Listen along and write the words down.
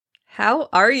How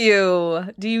are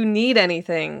you? Do you need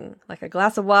anything? Like a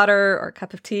glass of water or a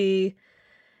cup of tea?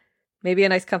 Maybe a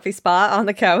nice comfy spot on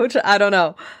the couch? I don't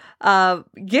know.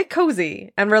 Get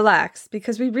cozy and relax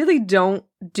because we really don't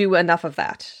do enough of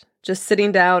that. Just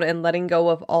sitting down and letting go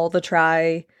of all the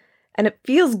try. And it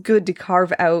feels good to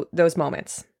carve out those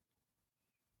moments.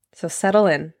 So settle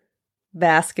in.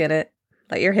 Bask in it.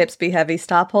 Let your hips be heavy.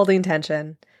 Stop holding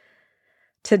tension.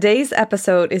 Today's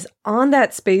episode is on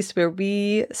that space where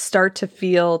we start to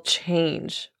feel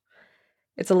change.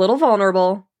 It's a little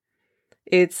vulnerable.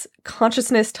 It's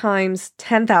consciousness times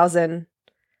 10,000.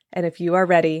 And if you are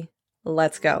ready,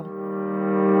 let's go.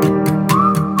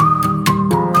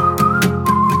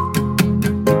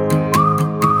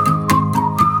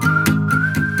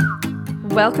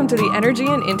 Welcome to the Energy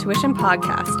and Intuition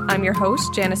Podcast. I'm your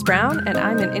host, Janice Brown, and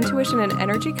I'm an intuition and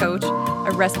energy coach,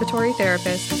 a respiratory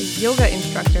therapist, a yoga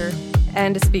instructor,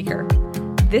 and a speaker.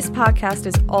 This podcast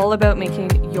is all about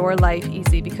making your life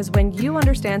easy because when you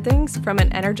understand things from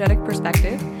an energetic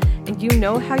perspective and you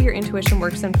know how your intuition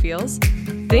works and feels,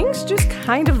 things just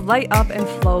kind of light up and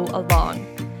flow along.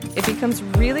 It becomes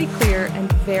really clear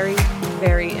and very,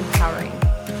 very empowering.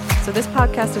 So this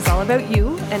podcast is all about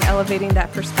you and elevating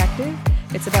that perspective.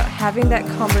 It's about having that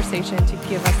conversation to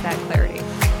give us that clarity.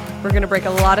 We're going to break a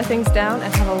lot of things down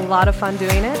and have a lot of fun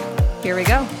doing it. Here we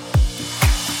go.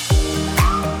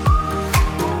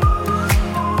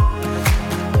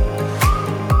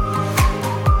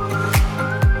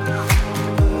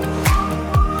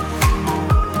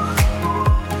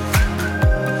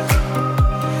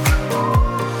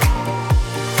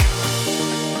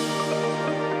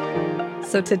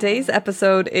 So today's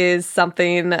episode is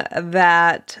something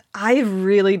that I've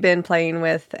really been playing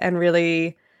with and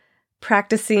really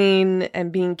practicing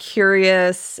and being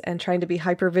curious and trying to be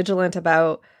hyper vigilant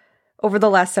about over the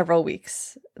last several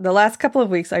weeks. The last couple of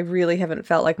weeks, I really haven't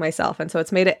felt like myself. And so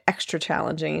it's made it extra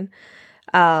challenging.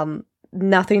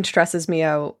 Nothing stresses me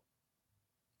out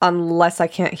unless I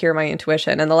can't hear my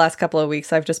intuition. And the last couple of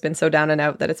weeks, I've just been so down and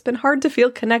out that it's been hard to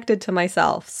feel connected to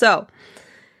myself. So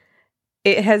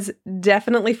it has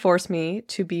definitely forced me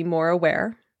to be more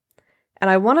aware. And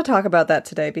I want to talk about that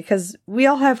today because we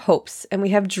all have hopes and we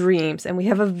have dreams and we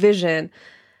have a vision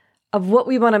of what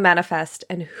we want to manifest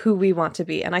and who we want to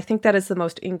be. And I think that is the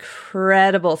most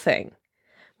incredible thing.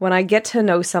 When I get to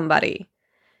know somebody,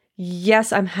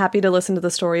 yes, I'm happy to listen to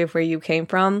the story of where you came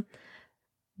from.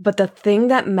 But the thing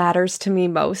that matters to me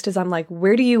most is I'm like,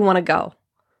 where do you want to go?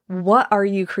 What are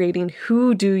you creating?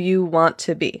 Who do you want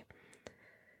to be?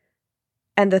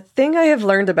 And the thing I have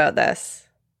learned about this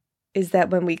is that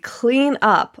when we clean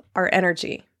up our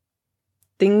energy,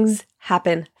 things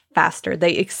happen faster.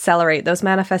 They accelerate those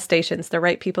manifestations, the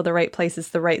right people, the right places,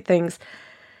 the right things.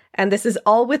 And this is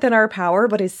all within our power,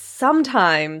 but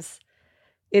sometimes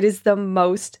it is the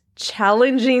most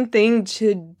challenging thing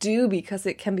to do because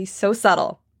it can be so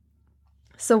subtle.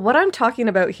 So what I'm talking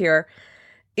about here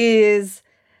is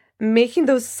making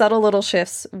those subtle little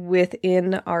shifts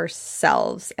within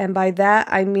ourselves. And by that,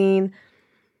 I mean,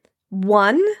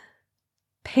 one,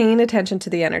 paying attention to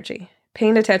the energy,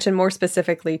 paying attention more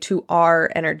specifically to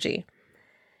our energy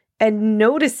and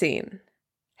noticing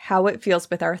how it feels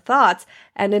with our thoughts.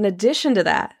 And in addition to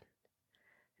that,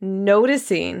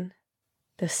 noticing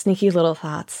the sneaky little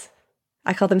thoughts.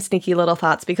 I call them sneaky little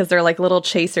thoughts because they're like little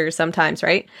chasers sometimes,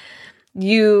 right?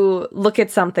 You look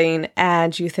at something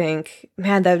and you think,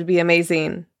 man, that would be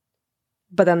amazing.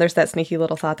 But then there's that sneaky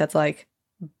little thought that's like,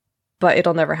 but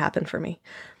it'll never happen for me.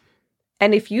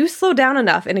 And if you slow down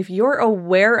enough and if you're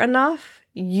aware enough,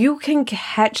 you can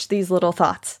catch these little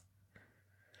thoughts.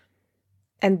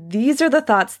 And these are the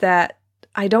thoughts that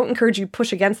I don't encourage you to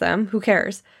push against them. Who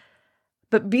cares?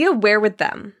 But be aware with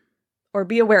them or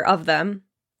be aware of them.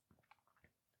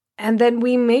 And then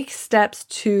we make steps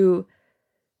to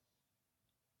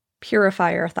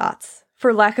purify our thoughts,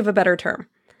 for lack of a better term.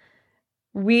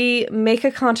 We make a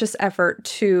conscious effort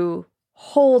to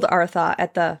hold our thought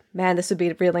at the, man, this would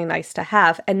be really nice to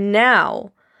have. And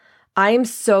now I am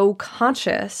so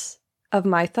conscious of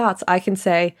my thoughts. I can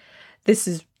say,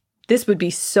 this would be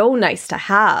so nice to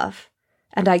have,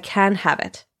 and I can have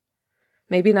it.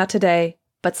 Maybe not today,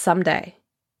 but someday.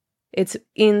 It's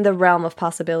in the realm of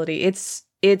possibility. It's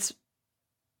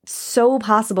so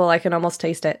possible I can almost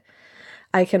taste it.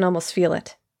 I can almost feel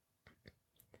it.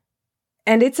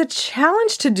 And it's a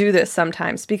challenge to do this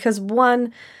sometimes because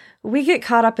one, we get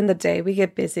caught up in the day, we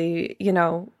get busy,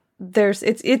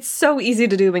 it's so easy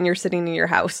to do when you're sitting in your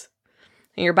house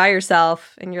and you're by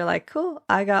yourself and you're like, cool,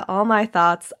 I got all my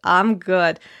thoughts, I'm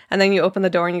good. And then you open the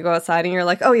door and you go outside and you're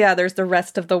like, oh yeah, there's the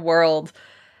rest of the world.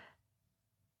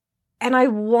 And I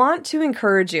want to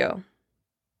encourage you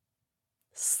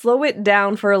Slow it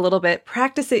down for a little bit.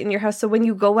 Practice it in your house so when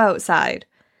you go outside,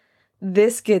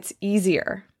 this gets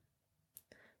easier.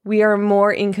 We are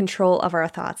more in control of our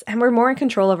thoughts and we're more in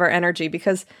control of our energy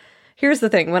because here's the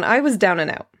thing. When I was down and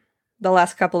out the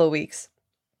last couple of weeks,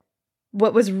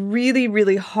 what was really,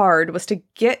 really hard was to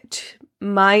get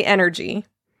my energy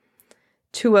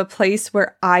to a place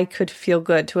where I could feel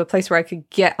good, to a place where I could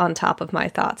get on top of my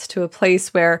thoughts, to a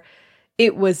place where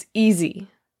it was easy.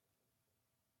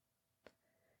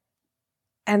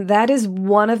 And that is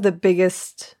one of the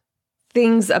biggest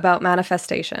things about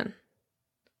manifestation,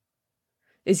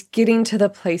 is getting to the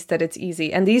place that it's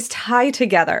easy. And these tie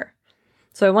together.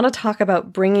 So I want to talk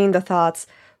about bringing the thoughts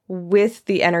with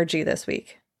the energy this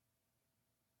week.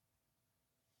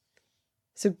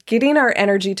 So getting our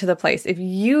energy to the place. If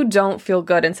you don't feel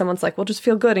good and someone's like, well, just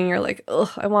feel good. And you're like, ugh,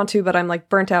 I want to, but I'm like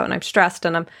burnt out and I'm stressed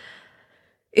and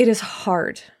it is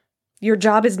hard. Your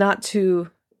job is not to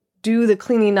do the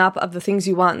cleaning up of the things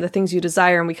you want and the things you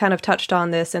desire. And we kind of touched on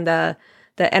this in the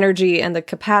energy and the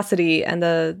capacity and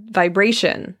the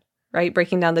vibration, right?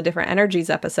 Breaking down the different energies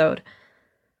episode.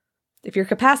 If your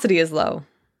capacity is low,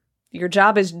 your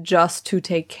job is just to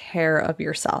take care of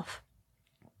yourself.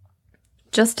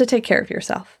 Just to take care of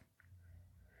yourself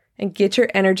and get your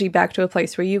energy back to a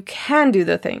place where you can do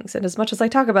the things. And as much as I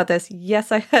talk about this,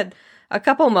 yes, I had a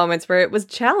couple moments where it was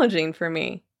challenging for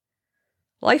me.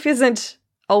 Life isn't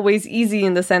always easy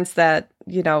in the sense that,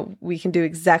 we can do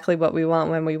exactly what we want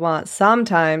when we want.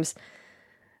 Sometimes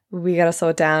we got to slow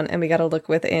it down and we got to look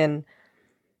within.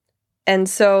 And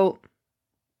so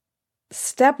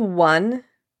step one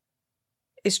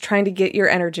is trying to get your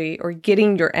energy or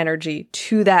getting your energy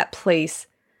to that place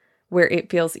where it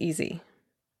feels easy.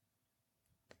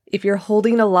 If you're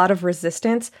holding a lot of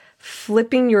resistance,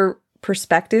 flipping your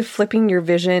perspective, flipping your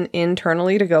vision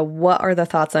internally to go, what are the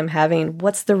thoughts I'm having?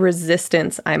 What's the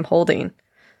resistance I'm holding?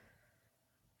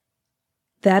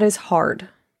 That is hard.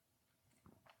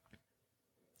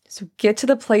 So get to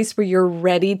the place where you're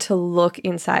ready to look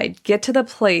inside. Get to the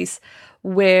place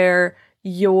where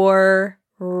you're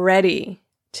ready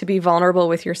to be vulnerable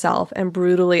with yourself and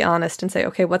brutally honest and say,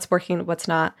 okay, what's working, what's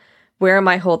not? Where am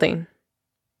I holding?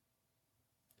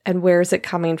 And where is it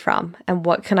coming from? And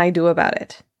what can I do about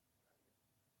it?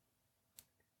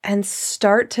 And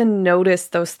start to notice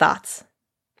those thoughts.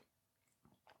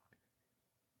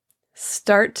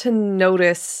 Start to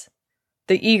notice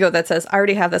the ego that says, I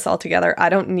already have this all together. I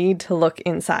don't need to look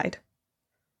inside.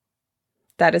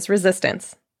 That is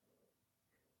resistance.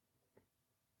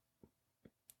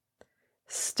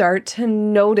 Start to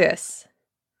notice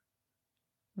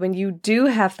when you do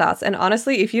have thoughts. And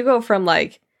honestly, if you go from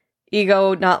like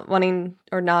ego not wanting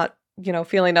or not,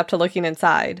 feeling up to looking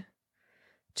inside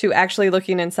to actually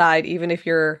looking inside, even if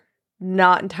you're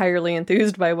not entirely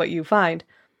enthused by what you find,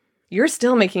 you're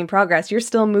still making progress. You're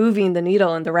still moving the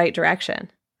needle in the right direction.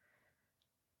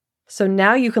 So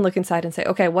now you can look inside and say,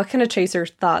 okay, what kind of chaser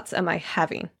thoughts am I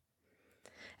having?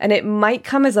 And it might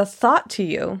come as a thought to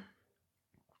you.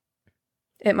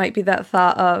 It might be that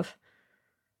thought of,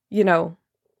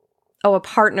 a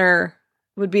partner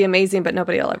would be amazing, but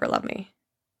nobody will ever love me.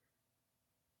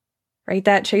 Right?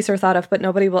 That chaser thought of, but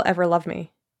nobody will ever love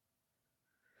me.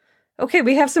 Okay,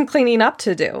 we have some cleaning up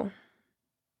to do.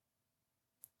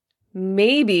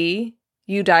 Maybe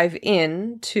you dive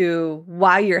into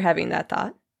why you're having that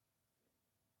thought.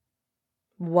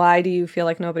 Why do you feel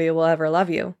like nobody will ever love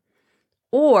you?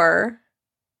 Or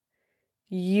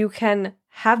you can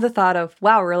have the thought of,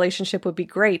 wow, a relationship would be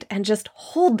great, and just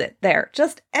hold it there.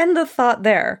 Just end the thought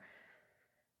there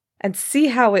and see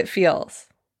how it feels.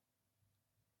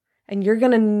 And you're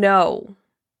going to know.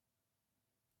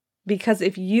 Because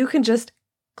if you can just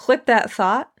clip that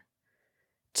thought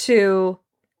to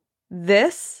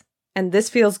this, and this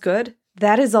feels good,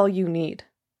 that is all you need.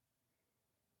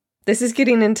 This is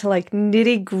getting into like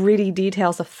nitty-gritty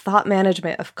details of thought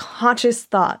management, of conscious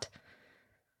thought,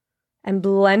 and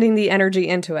blending the energy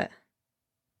into it.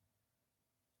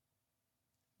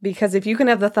 Because if you can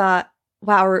have the thought,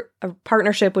 wow, a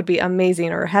partnership would be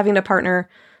amazing, or having a partner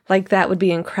like that would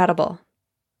be incredible.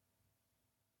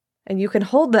 And you can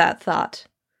hold that thought,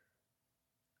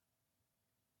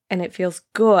 and it feels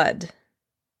good.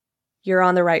 You're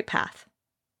on the right path.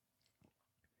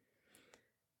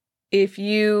 If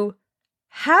you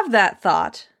have that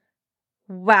thought,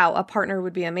 wow, a partner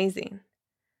would be amazing,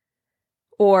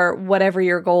 or whatever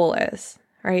your goal is,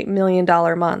 right? $1 million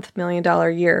month, $1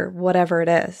 million year, whatever it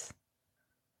is.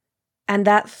 And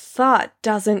that thought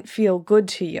doesn't feel good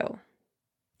to you.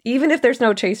 Even if there's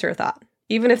no chaser thought,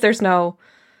 even if there's no,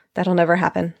 that'll never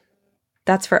happen.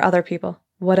 That's for other people,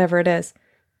 whatever it is.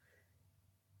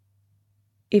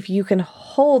 if you can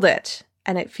hold it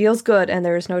and it feels good and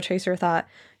there is no chaser thought,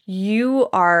 you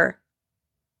are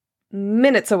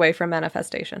minutes away from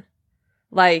manifestation.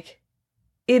 Like,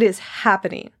 it is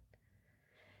happening.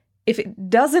 If it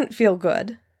doesn't feel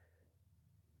good,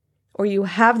 or you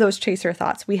have those chaser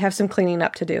thoughts, we have some cleaning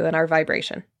up to do in our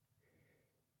vibration.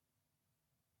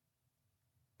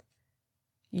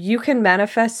 You can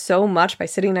manifest so much by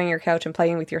sitting on your couch and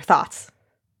playing with your thoughts.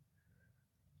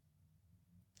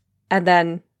 And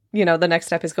then, the next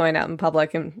step is going out in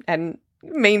public and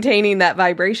maintaining that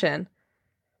vibration.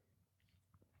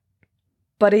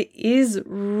 But it is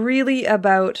really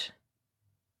about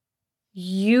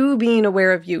you being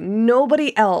aware of you.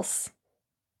 Nobody else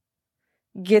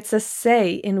gets a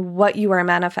say in what you are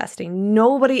manifesting.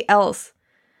 Nobody else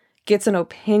gets an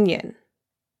opinion.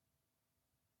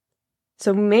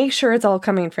 So make sure it's all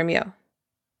coming from you.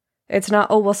 It's not,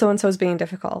 oh, well, so-and-so's being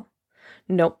difficult.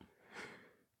 Nope.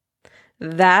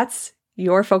 That's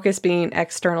your focus being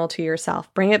external to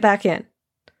yourself. Bring it back in.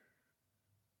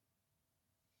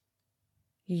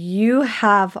 You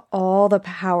have all the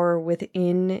power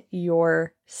within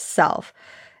yourself.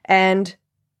 And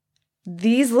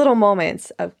these little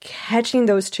moments of catching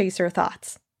those chaser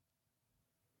thoughts,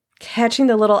 catching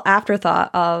the little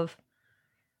afterthought of,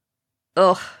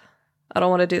 ugh, I don't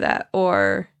want to do that,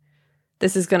 or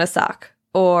this is going to suck,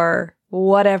 or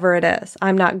whatever it is,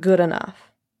 I'm not good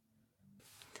enough.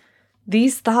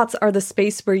 These thoughts are the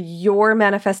space where your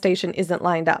manifestation isn't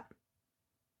lined up,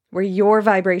 where your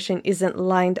vibration isn't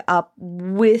lined up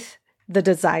with the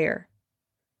desire.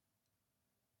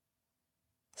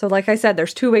 So like I said,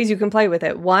 there's 2 ways you can play with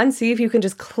it. 1, see if you can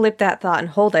just clip that thought and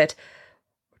hold it.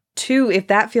 2, if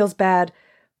that feels bad,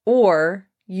 or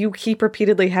you keep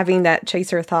repeatedly having that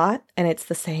chaser thought and it's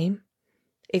the same,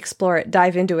 explore it,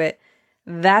 dive into it.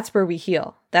 That's where we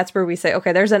heal. That's where we say,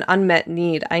 okay, there's an unmet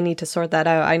need. I need to sort that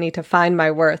out. I need to find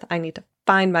my worth. I need to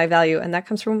find my value. And that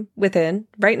comes from within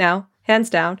right now, hands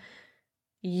down.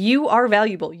 You are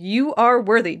valuable. You are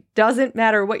worthy. Doesn't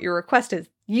matter what your request is.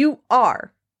 You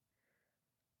are.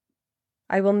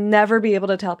 I will never be able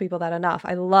to tell people that enough.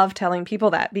 I love telling people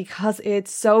that because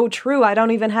it's so true. I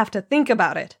don't even have to think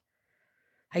about it.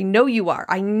 I know you are.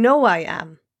 I know I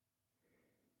am.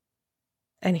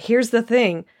 And here's the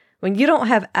thing. When you don't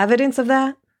have evidence of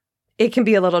that, it can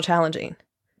be a little challenging.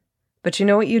 But you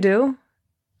know what you do?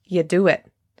 You do it.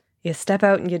 You step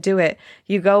out and you do it.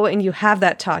 You go and you have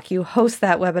that talk. You host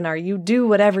that webinar. You do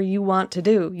whatever you want to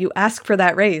do. You ask for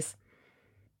that raise.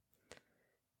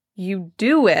 You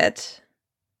do it,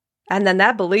 and then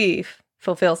that belief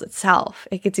fulfills itself.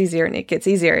 It gets easier and it gets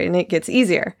easier and it gets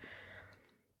easier.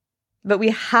 But we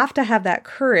have to have that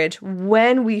courage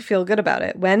when we feel good about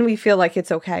it, when we feel like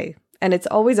it's okay. And it's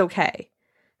always okay,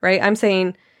 right? I'm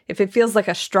saying if it feels like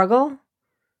a struggle,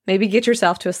 maybe get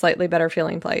yourself to a slightly better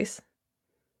feeling place.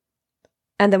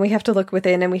 And then we have to look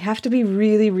within and we have to be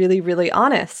really, really, really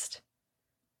honest.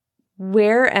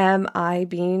 Where am I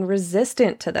being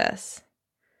resistant to this?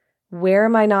 Where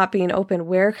am I not being open?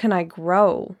 Where can I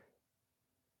grow?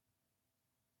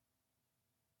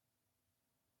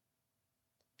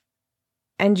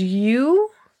 And you,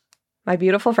 my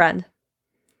beautiful friend,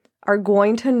 are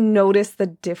going to notice the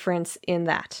difference in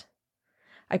that.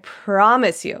 I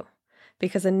promise you,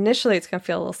 because initially it's going to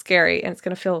feel a little scary and it's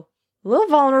going to feel a little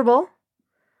vulnerable,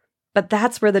 but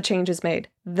that's where the change is made.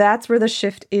 That's where the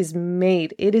shift is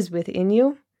made. It is within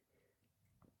you.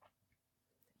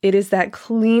 It is that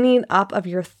cleaning up of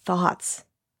your thoughts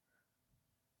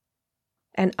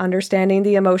and understanding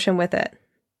the emotion with it.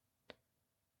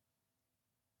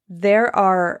 There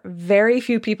are very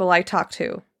few people I talk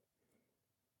to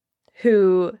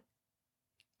who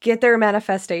get their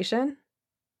manifestation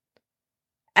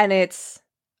and it's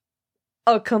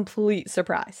a complete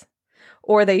surprise.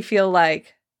 Or they feel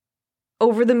like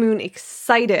over the moon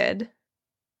excited.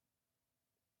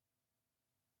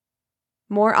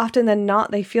 More often than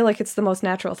not, they feel like it's the most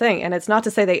natural thing. And it's not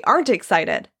to say they aren't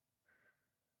excited.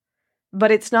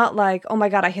 But it's not like, oh my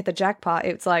God, I hit the jackpot.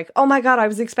 It's like, oh my God, I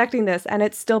was expecting this and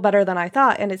it's still better than I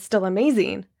thought and it's still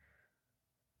amazing.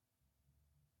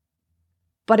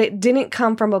 But it didn't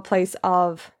come from a place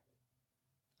of,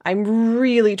 I'm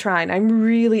really trying, I'm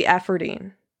really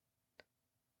efforting.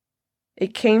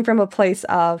 It came from a place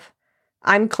of,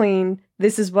 I'm clean,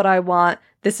 this is what I want,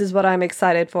 this is what I'm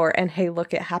excited for, and hey,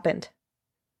 look, it happened.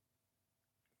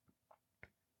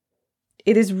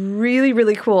 It is really,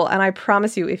 really cool, and I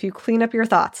promise you, if you clean up your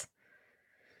thoughts,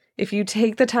 if you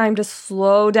take the time to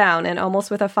slow down and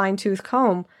almost with a fine-tooth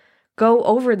comb, go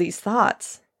over these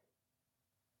thoughts,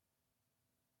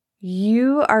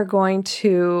 you are going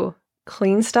to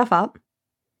clean stuff up.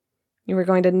 You are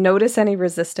going to notice any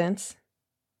resistance.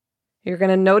 You're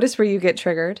going to notice where you get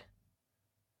triggered.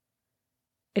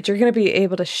 And you're going to be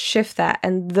able to shift that.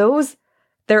 And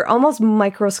they're almost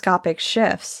microscopic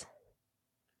shifts,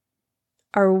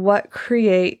 are what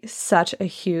create such a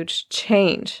huge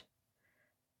change.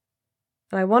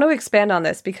 And I want to expand on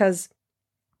this because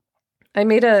I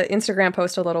made an Instagram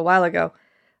post a little while ago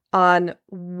on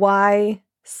why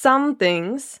do some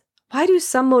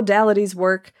modalities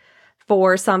work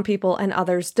for some people and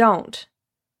others don't.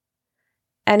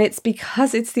 And it's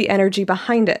because it's the energy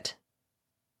behind it.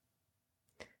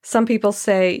 Some people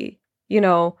say,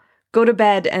 go to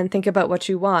bed and think about what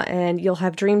you want and you'll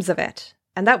have dreams of it.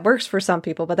 And that works for some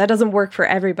people, but that doesn't work for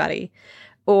everybody.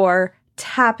 Or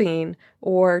tapping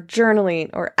or journaling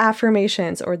or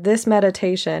affirmations or this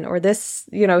meditation or this,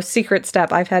 secret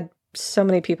step. I've had so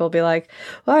many people be like,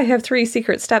 well, I have 3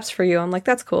 secret steps for you. I'm like,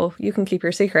 that's cool. You can keep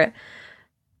your secret.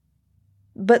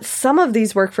 But some of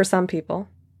these work for some people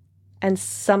and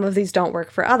some of these don't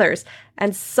work for others.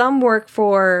 And some work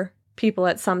for people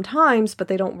at some times, but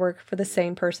they don't work for the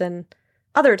same person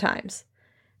other times.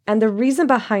 And the reason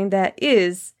behind that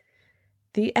is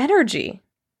the energy.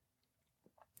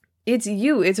 It's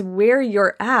you. It's where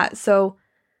you're at. So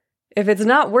if it's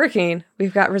not working,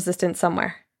 we've got resistance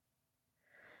somewhere.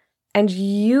 And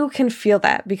you can feel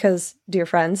that because, dear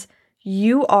friends,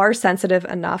 you are sensitive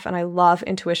enough, and I love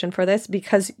intuition for this,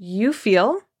 because you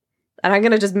feel, and I'm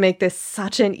going to just make this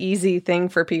such an easy thing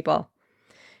for people.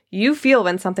 You feel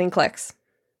when something clicks.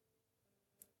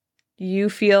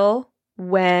 You feel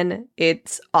when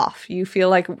it's off. You feel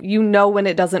like when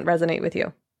it doesn't resonate with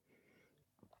you.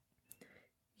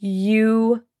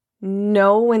 You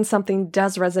know when something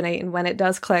does resonate and when it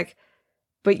does click,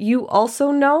 but you also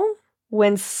know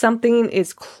when something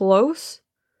is close,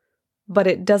 but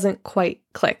it doesn't quite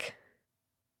click.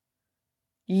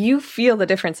 You feel the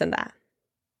difference in that.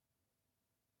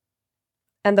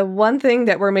 And the one thing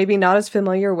that we're maybe not as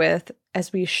familiar with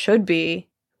as we should be,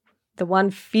 the one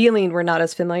feeling we're not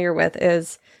as familiar with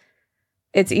is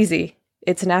it's easy,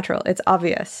 it's natural, it's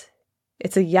obvious,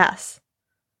 it's a yes.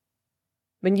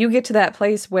 When you get to that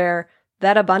place where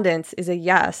that abundance is a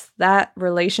yes, that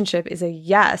relationship is a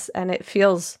yes, and it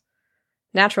feels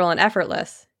natural and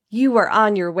effortless, you are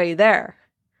on your way there.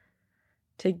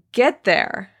 To get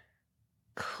there,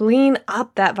 clean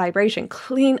up that vibration,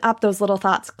 clean up those little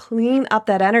thoughts, clean up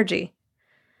that energy.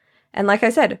 And like I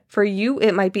said, for you,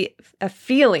 it might be a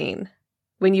feeling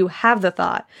when you have the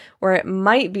thought, or it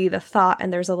might be the thought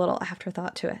and there's a little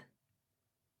afterthought to it.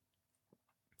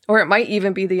 Or it might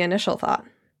even be the initial thought,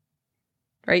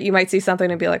 right? You might see something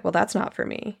and be like, well, that's not for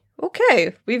me.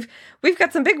 Okay, we've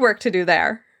got some big work to do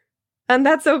there. And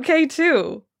that's okay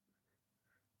too.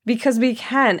 Because we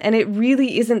can, and it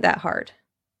really isn't that hard.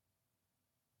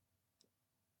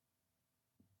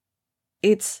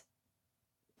 It's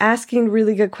asking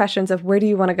really good questions of where do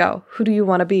you want to go? Who do you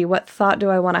want to be? What thought do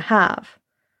I want to have?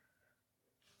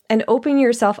 And open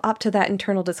yourself up to that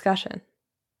internal discussion.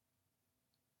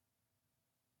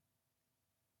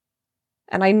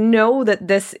 And I know that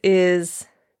this is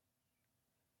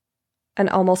an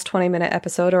almost 20-minute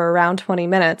episode, or around 20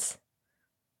 minutes,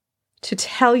 to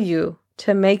tell you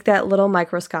to make that little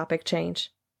microscopic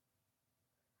change.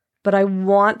 But I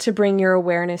want to bring your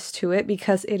awareness to it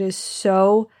because it is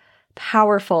so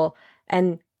powerful,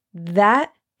 and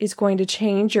that is going to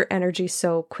change your energy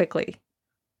so quickly.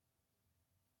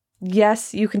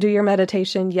 Yes, you can do your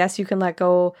meditation. Yes, you can let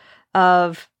go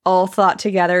of all thought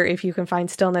together if you can find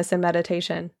stillness in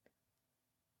meditation.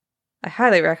 I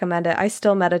highly recommend it. I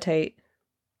still meditate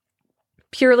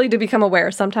purely to become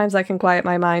aware. Sometimes I can quiet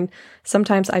my mind.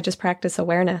 Sometimes I just practice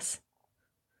awareness.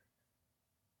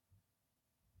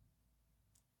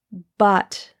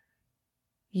 But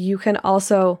you can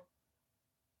also,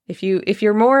 if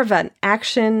you're more of an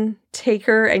action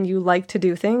taker and you like to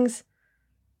do things,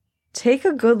 take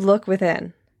a good look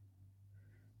within.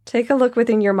 Take a look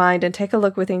within your mind, and take a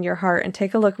look within your heart, and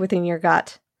take a look within your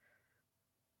gut.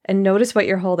 And notice what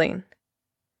you're holding.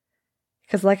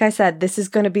 Because like I said, this is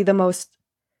going to be the most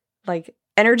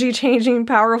energy changing,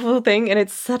 powerful thing. And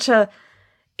it's such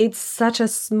a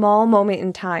small moment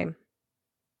in time.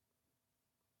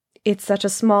 It's such a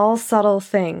small, subtle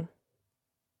thing.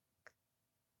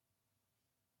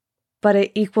 But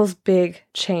it equals big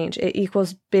change. It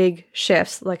equals big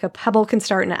shifts. Like a pebble can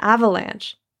start an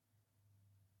avalanche.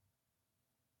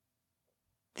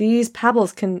 These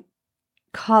pebbles can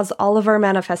cause all of our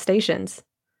manifestations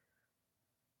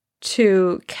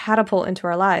to catapult into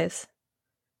our lives.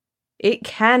 It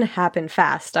can happen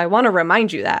fast. I want to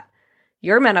remind you that.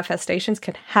 your manifestations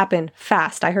can happen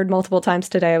fast. I heard multiple times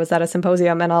today, I was at a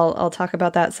symposium, and I'll talk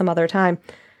about that some other time,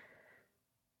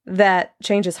 that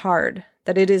change is hard,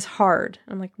 that it is hard.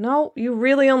 I'm like, no, you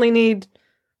really only need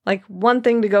like one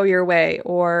thing to go your way,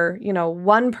 or,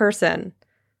 one person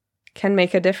can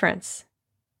make a difference.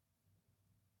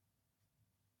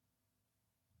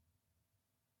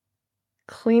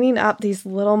 Cleaning up these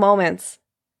little moments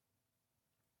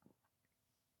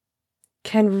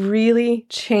can really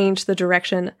change the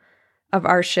direction of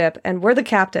our ship. And we're the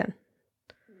captain.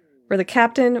 We're the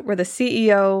captain. We're the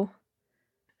CEO.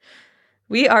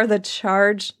 We are the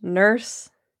charge nurse.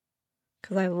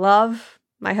 Because I love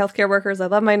my healthcare workers. I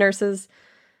love my nurses.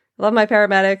 I love my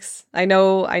paramedics. I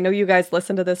know you guys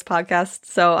listen to this podcast,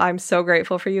 so I'm so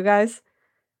grateful for you guys.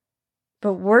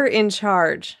 But we're in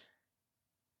charge.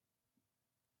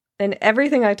 And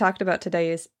everything I talked about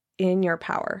today is in your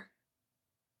power.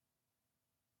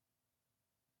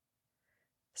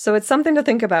 So it's something to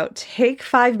think about. Take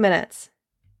 5 minutes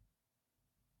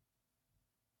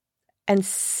and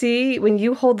see, when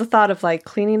you hold the thought of like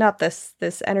cleaning up this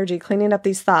energy, cleaning up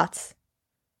these thoughts,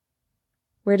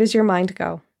 where does your mind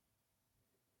go?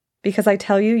 Because I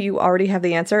tell you, you already have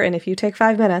the answer. And if you take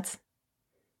 5 minutes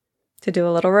to do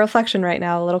a little reflection right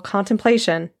now, a little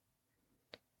contemplation,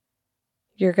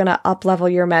 you're going to up-level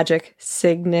your magic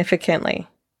significantly.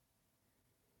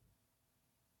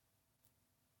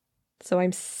 So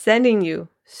I'm sending you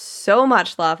so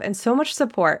much love and so much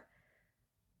support,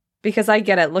 because I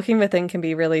get it. Looking within can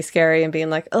be really scary and being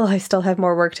like, oh, I still have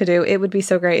more work to do. It would be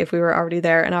so great if we were already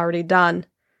there and already done.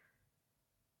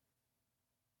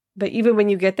 But even when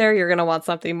you get there, you're going to want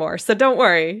something more. So don't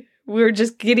worry. We're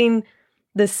just getting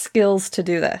the skills to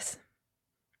do this.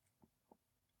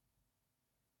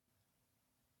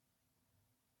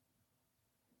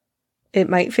 It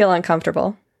might feel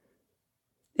uncomfortable.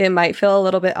 It might feel a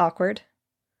little bit awkward.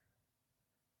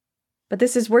 But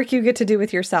this is work you get to do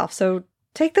with yourself. So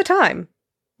take the time.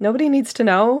 Nobody needs to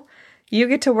know. You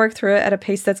get to work through it at a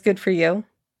pace that's good for you.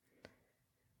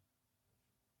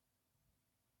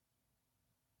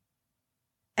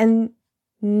 And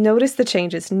notice the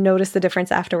changes. Notice the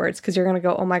difference afterwards, because you're going to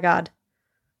go, oh my God.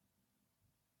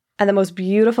 And the most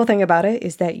beautiful thing about it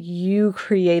is that you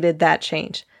created that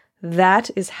change.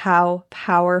 That is how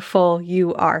powerful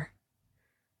you are.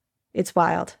 It's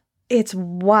wild. It's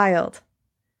wild.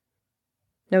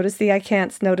 Notice the I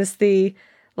can'ts. Notice the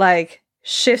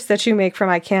shifts that you make from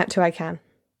I can't to I can.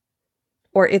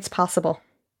 Or it's possible.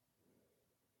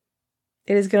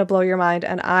 It is going to blow your mind,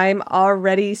 and I'm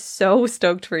already so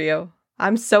stoked for you.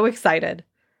 I'm so excited.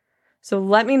 So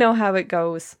let me know how it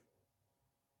goes.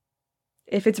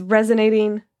 If it's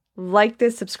resonating, like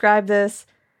this, subscribe this,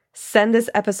 send this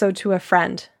episode to a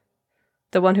friend.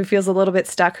 The one who feels a little bit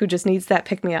stuck, who just needs that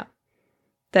pick-me-up.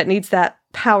 That needs that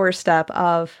power step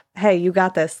of, hey, you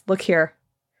got this. Look here.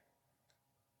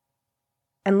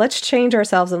 And let's change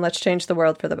ourselves and let's change the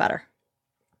world for the better.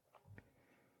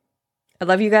 I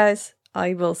love you guys.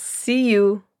 I will see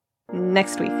you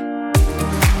next week.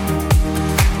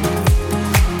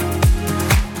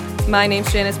 My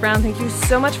name's Janice Brown. Thank you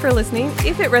so much for listening.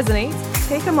 If it resonates,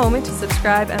 take a moment to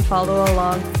subscribe and follow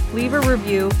along. Leave a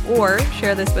review or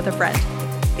share this with a friend.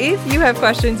 If you have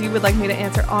questions you would like me to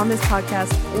answer on this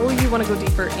podcast, or you want to go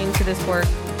deeper into this work,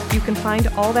 you can find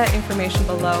all that information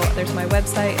below. There's my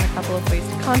website and a couple of ways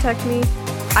to contact me.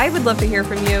 I would love to hear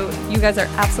from you. You guys are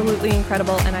absolutely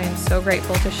incredible, and I am so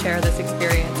grateful to share this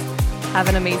experience. Have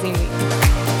an amazing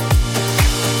week.